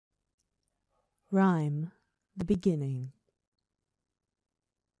Rime, the beginning.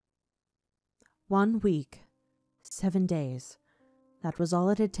 1 week, 7 days. That was all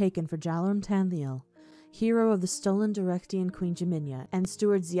it had taken for Jalorm Tanliel, hero of the stolen Directian Queen Jaminia, and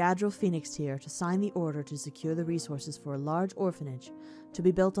steward Ziadril Phoenixtear to sign the order to secure the resources for a large orphanage to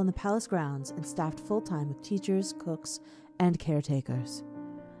be built on the palace grounds and staffed full-time with teachers, cooks, and caretakers.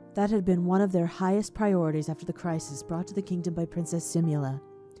 That had been one of their highest priorities after the crisis brought to the kingdom by Princess Simula,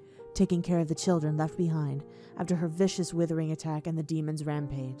 taking care of the children left behind after her vicious withering attack and the demon's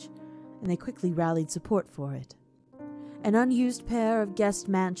rampage, and they quickly rallied support for it. An unused pair of guest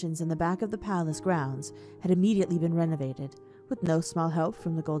mansions in the back of the palace grounds had immediately been renovated, with no small help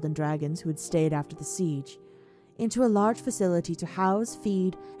from the Golden Dragons who had stayed after the siege, into a large facility to house,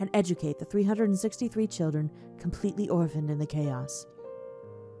 feed, and educate the 363 children completely orphaned in the chaos.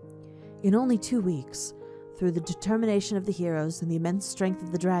 In only 2 weeks, through the determination of the heroes and the immense strength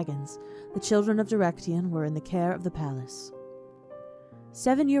of the dragons, the children of Directian were in the care of the palace.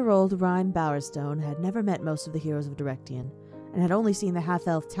 7-year-old Rime Bowerstone had never met most of the heroes of Directian, and had only seen the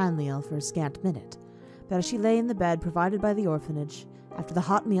half-elf Tanliel for a scant minute, but as she lay in the bed provided by the orphanage, after the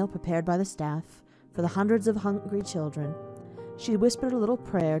hot meal prepared by the staff, for the hundreds of hungry children, she whispered a little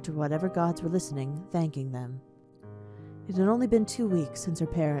prayer to whatever gods were listening, thanking them. It had only been 2 weeks since her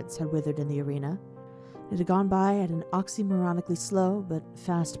parents had withered in the arena. It had gone by at an oxymoronically slow but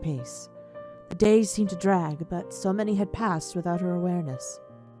fast pace. The days seemed to drag, but so many had passed without her awareness.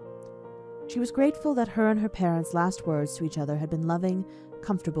 She was grateful that her and her parents' last words to each other had been loving,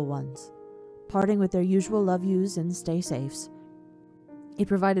 comfortable ones, parting with their usual love-yous and stay-safes. It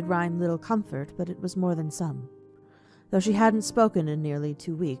provided Rime little comfort, but it was more than some. Though she hadn't spoken in nearly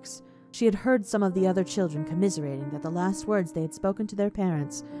 2 weeks, she had heard some of the other children commiserating that the last words they had spoken to their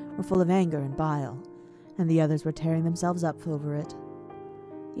parents were full of anger and bile, and the others were tearing themselves up over it.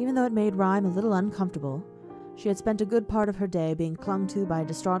 Even though it made Rime a little uncomfortable, she had spent a good part of her day being clung to by a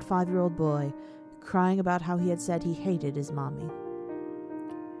distraught 5-year-old boy, crying about how he had said he hated his mommy.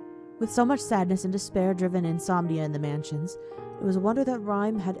 With so much sadness and despair-driven insomnia in the mansions, it was a wonder that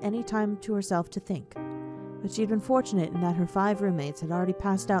Rime had any time to herself to think, but she had been fortunate in that her 5 roommates had already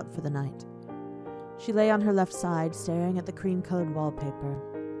passed out for the night. She lay on her left side, staring at the cream-colored wallpaper.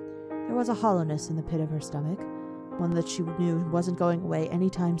 There was a hollowness in the pit of her stomach, one that she knew wasn't going away any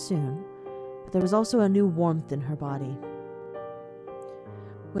time soon, but there was also a new warmth in her body.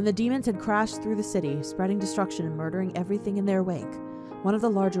 When the demons had crashed through the city, spreading destruction and murdering everything in their wake, one of the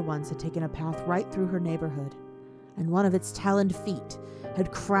larger ones had taken a path right through her neighborhood, and one of its taloned feet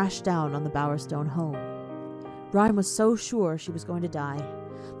had crashed down on the Bowerstone home. Rime was so sure she was going to die.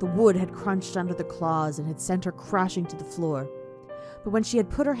 The wood had crunched under the claws and had sent her crashing to the floor. But when she had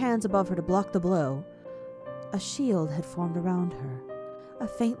put her hands above her to block the blow, a shield had formed around her, a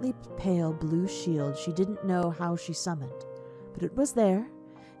faintly pale blue shield she didn't know how she summoned, but it was there,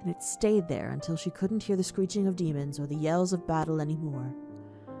 and it stayed there until she couldn't hear the screeching of demons or the yells of battle anymore.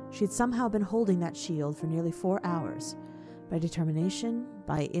 She had somehow been holding that shield for nearly 4 hours, by determination,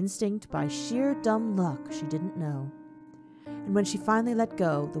 by instinct, by sheer dumb luck she didn't know. And when she finally let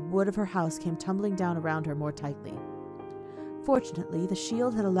go, the wood of her house came tumbling down around her more tightly. Fortunately, the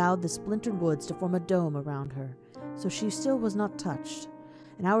shield had allowed the splintered woods to form a dome around her, so she still was not touched,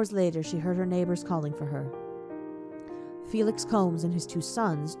 and hours later she heard her neighbors calling for her. Felix Combs and his 2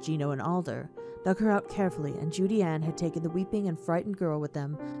 sons, Gino and Alder, dug her out carefully, and Judy Ann had taken the weeping and frightened girl with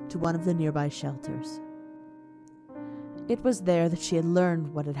them to one of the nearby shelters. It was there that she had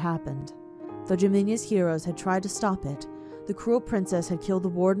learned what had happened. Though Jaminia's heroes had tried to stop it, the cruel princess had killed the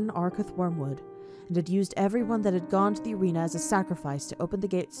warden Arketh Wormwood, and had used everyone that had gone to the arena as a sacrifice to open the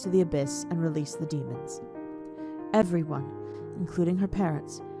gates to the abyss and release the demons. Everyone, including her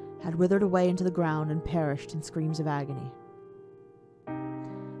parents, had withered away into the ground and perished in screams of agony.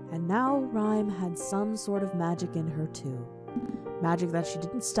 And now Rime had some sort of magic in her too. Magic that she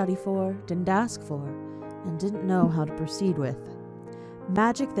didn't study for, didn't ask for, and didn't know how to proceed with.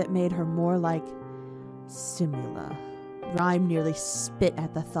 Magic that made her more like Simula. Rime nearly spit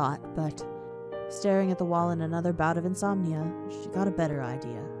at the thought, but staring at the wall in another bout of insomnia, she got a better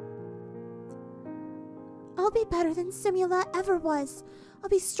idea. I'll be better than Simula ever was. I'll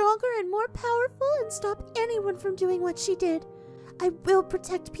be stronger and more powerful and stop anyone from doing what she did. I will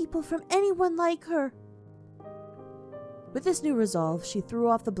protect people from anyone like her. With this new resolve, she threw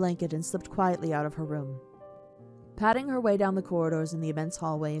off the blanket and slipped quietly out of her room. Padding her way down the corridors and the immense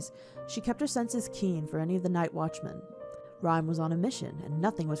hallways, she kept her senses keen for any of the night watchmen. Rime was on a mission, and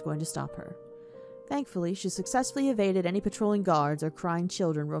nothing was going to stop her. Thankfully, she successfully evaded any patrolling guards or crying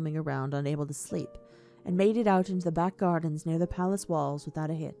children roaming around unable to sleep, and made it out into the back gardens near the palace walls without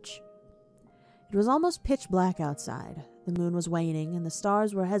a hitch. It was almost pitch black outside. The moon was waning, and the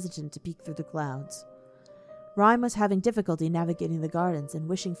stars were hesitant to peek through the clouds. Rime was having difficulty navigating the gardens and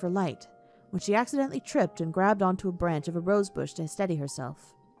wishing for light, when she accidentally tripped and grabbed onto a branch of a rosebush to steady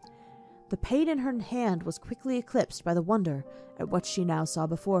herself. The pain in her hand was quickly eclipsed by the wonder at what she now saw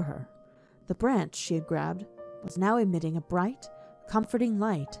before her. The branch she had grabbed was now emitting a bright, comforting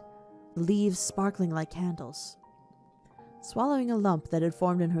light, the leaves sparkling like candles. Swallowing a lump that had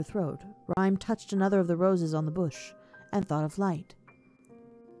formed in her throat, Rime touched another of the roses on the bush and thought of light.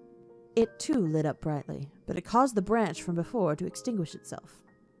 It too lit up brightly, but it caused the branch from before to extinguish itself.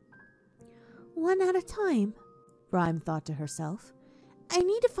 One at a time, Rime thought to herself. I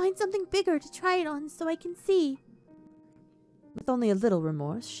need to find something bigger to try it on so I can see. With only a little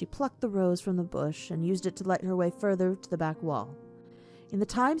remorse, she plucked the rose from the bush and used it to light her way further to the back wall. In the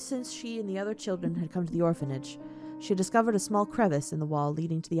time since she and the other children had come to the orphanage, she had discovered a small crevice in the wall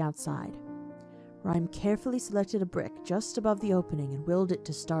leading to the outside. Rime carefully selected a brick just above the opening and willed it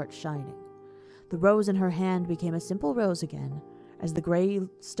to start shining. The rose in her hand became a simple rose again, as the gray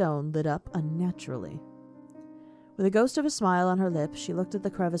stone lit up unnaturally. With a ghost of a smile on her lips, she looked at the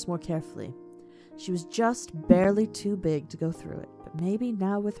crevice more carefully. She was just barely too big to go through it, but maybe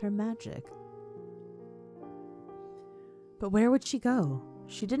now with her magic. But where would she go?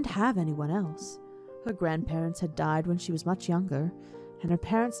 She didn't have anyone else. Her grandparents had died when she was much younger, and her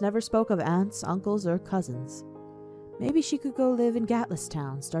parents never spoke of aunts, uncles, or cousins. Maybe she could go live in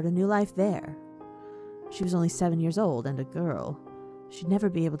Gatlistown, start a new life there. She was only 7 years old and a girl. She'd never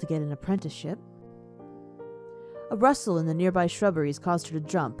be able to get an apprenticeship. A rustle in the nearby shrubberies caused her to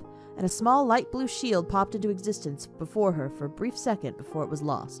jump, and a small light blue shield popped into existence before her for a brief second before it was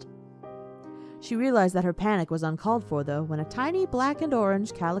lost. She realized that her panic was uncalled for, though, when a tiny black and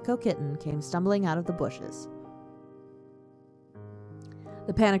orange calico kitten came stumbling out of the bushes.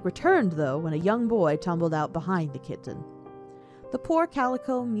 The panic returned, though, when a young boy tumbled out behind the kitten. The poor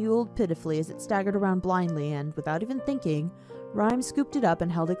calico mewled pitifully as it staggered around blindly, and, without even thinking, Rime scooped it up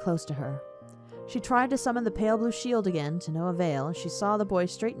and held it close to her. She tried to summon the pale blue shield again, to no avail, and she saw the boy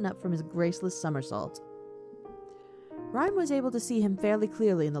straighten up from his graceless somersault. Rime was able to see him fairly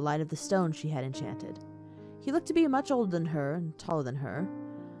clearly in the light of the stone she had enchanted. He looked to be much older than her and taller than her,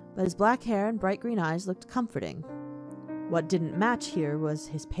 but his black hair and bright green eyes looked comforting. What didn't match here was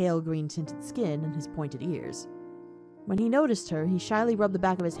his pale green-tinted skin and his pointed ears. When he noticed her, he shyly rubbed the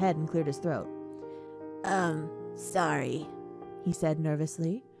back of his head and cleared his throat. Sorry, he said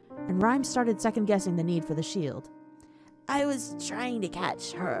nervously, and Rime started second-guessing the need for the shield. I was trying to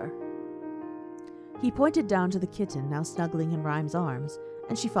catch her. He pointed down to the kitten, now snuggling in Rime's arms,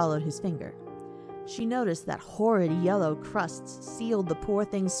 and she followed his finger. She noticed that horrid yellow crusts sealed the poor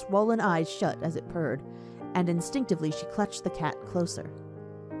thing's swollen eyes shut as it purred, and instinctively she clutched the cat closer.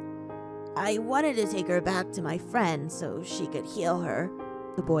 I wanted to take her back to my friend so she could heal her,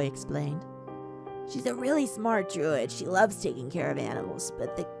 the boy explained. She's a really smart druid. She loves taking care of animals,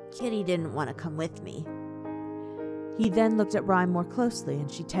 but the kitty didn't want to come with me. He then looked at Rime more closely, and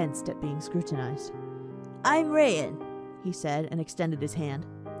she tensed at being scrutinized. I'm Rayan, he said, and extended his hand.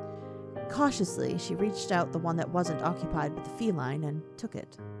 Cautiously, she reached out the one that wasn't occupied with the feline and took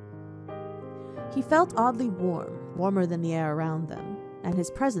it. He felt oddly warm, warmer than the air around them, and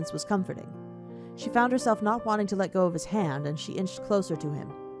his presence was comforting. She found herself not wanting to let go of his hand, and she inched closer to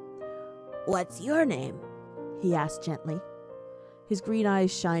him. What's your name? He asked gently, his green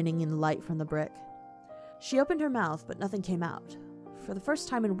eyes shining in the light from the brick. She opened her mouth, but nothing came out. For the first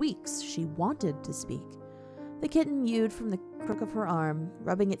time in weeks, she wanted to speak. The kitten mewed from the crook of her arm,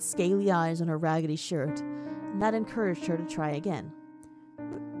 rubbing its scaly eyes on her raggedy shirt, and that encouraged her to try again.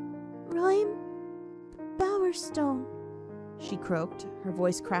 Rime Bowerstone, she croaked, her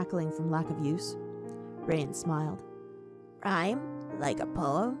voice crackling from lack of use. Rayan smiled. Rhyme? Like a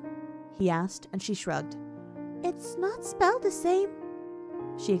poem? He asked, and she shrugged. It's not spelled the same,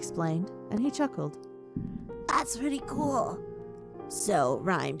 she explained, and he chuckled. That's pretty cool. So,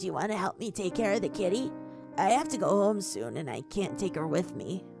 Rime, do you want to help me take care of the kitty? I have to go home soon, and I can't take her with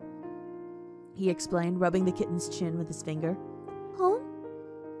me, he explained, rubbing the kitten's chin with his finger. Home?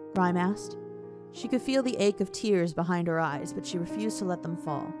 Rime asked. She could feel the ache of tears behind her eyes, but she refused to let them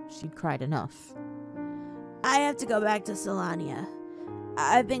fall. She'd cried enough. I have to go back to Solania.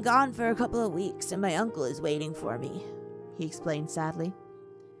 I've been gone for a couple of weeks, and my uncle is waiting for me, he explained sadly.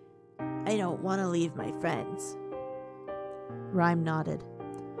 I don't want to leave my friends. Rime nodded.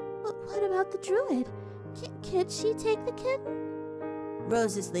 What about the druid? Can't she take the kitten?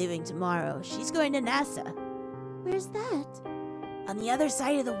 Rose is leaving tomorrow. She's going to NASA. Where's that? On the other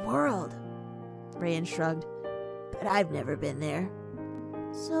side of the world. Rayan shrugged. But I've never been there.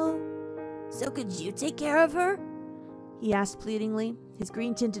 So, So could you take care of her? He asked pleadingly, his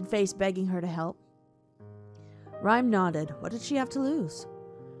green-tinted face begging her to help. Rime nodded. What did she have to lose?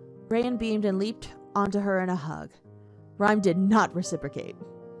 Rayan beamed and leaped onto her in a hug. Rime did not reciprocate.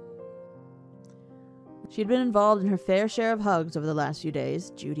 She had been involved in her fair share of hugs over the last few days,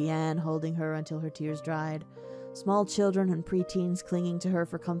 Judy Ann holding her until her tears dried, small children and preteens clinging to her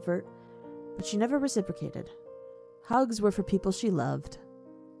for comfort, but she never reciprocated. Hugs were for people she loved,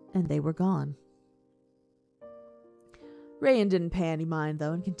 and they were gone. Rayan didn't pay any mind,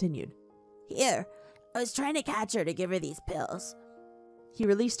 though, and continued. Here, I was trying to catch her to give her these pills. He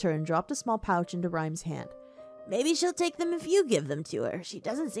released her and dropped a small pouch into Rime's hand. Maybe she'll take them if you give them to her. She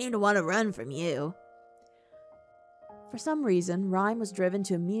doesn't seem to want to run from you. For some reason, Rime was driven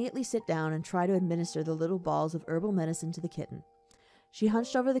to immediately sit down and try to administer the little balls of herbal medicine to the kitten. She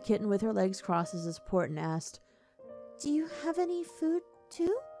hunched over the kitten with her legs crossed as a support and asked, Do you have any food,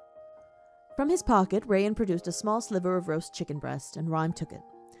 too? From his pocket, Rayan produced a small sliver of roast chicken breast, and Rime took it.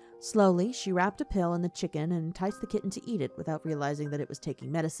 Slowly, she wrapped a pill in the chicken and enticed the kitten to eat it without realizing that it was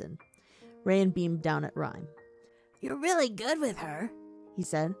taking medicine. Rayan beamed down at Rime. You're really good with her, he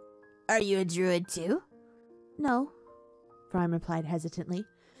said. Are you a druid, too? No, Rime replied hesitantly,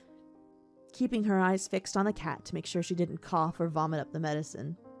 keeping her eyes fixed on the cat to make sure she didn't cough or vomit up the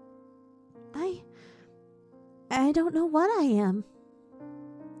medicine. I don't know what I am.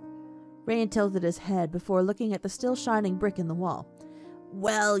 Rayan tilted his head before looking at the still shining brick in the wall.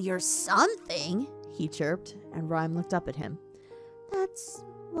 Well, you're something, he chirped, and Rime looked up at him. That's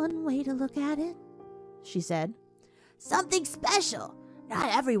one way to look at it, she said. Something special.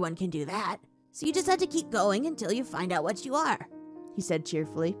 Not everyone can do that. So you just have to keep going until you find out what you are, he said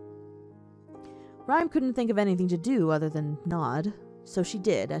cheerfully. Rime couldn't think of anything to do other than nod, so she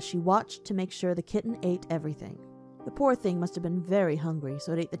did as she watched to make sure the kitten ate everything. The poor thing must have been very hungry,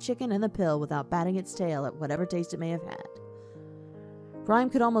 so it ate the chicken and the pill without batting its tail at whatever taste it may have had. Rime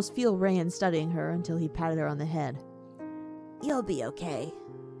could almost feel Rayan studying her until he patted her on the head. You'll be okay,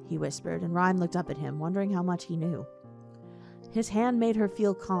 he whispered, and Rime looked up at him, wondering how much he knew. His hand made her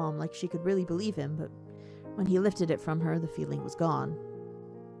feel calm, like she could really believe him, but when he lifted it from her, the feeling was gone.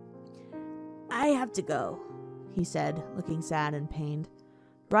 I have to go, he said, looking sad and pained.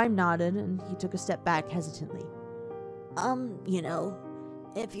 Rime nodded, and he took a step back hesitantly.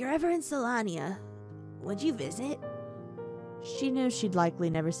 If you're ever in Solania, would you visit? She knew she'd likely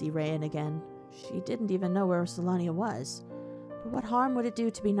never see Rayan again. She didn't even know where Solania was. But what harm would it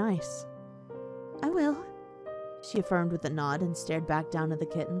do to be nice? I will, she affirmed with a nod and stared back down at the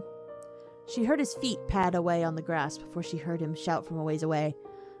kitten. She heard his feet pad away on the grass before she heard him shout from a ways away.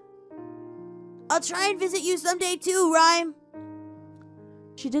 I'll try and visit you someday too, Rime.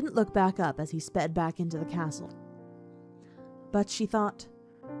 She didn't look back up as he sped back into the castle. But she thought,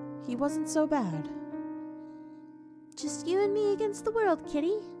 he wasn't so bad. Just you and me against the world,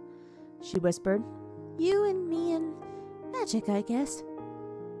 kitty, she whispered. You and me and magic, I guess.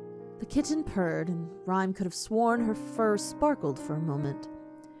 The kitten purred, and Rime could have sworn her fur sparkled for a moment.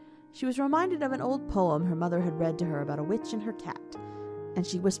 She was reminded of an old poem her mother had read to her about a witch and her cat, and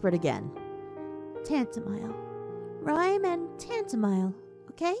she whispered again. Tantamile. Rime and Tantamile,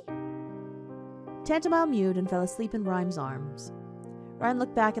 okay? Tantamile mewed and fell asleep in Rime's arms. Rime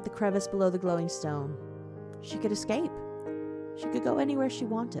looked back at the crevice below the glowing stone. She could escape. She could go anywhere she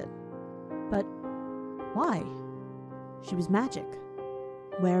wanted. But why? She was magic.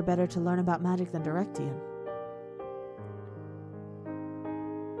 Where better to learn about magic than Directian?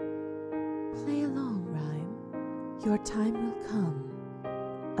 Play along, Rime. Your time will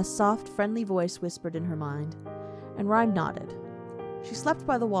come. A soft, friendly voice whispered in her mind, and Rime nodded. She slept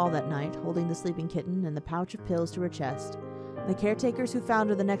by the wall that night, holding the sleeping kitten and the pouch of pills to her chest. The caretakers who found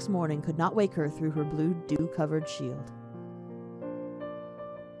her the next morning could not wake her through her blue dew-covered shield.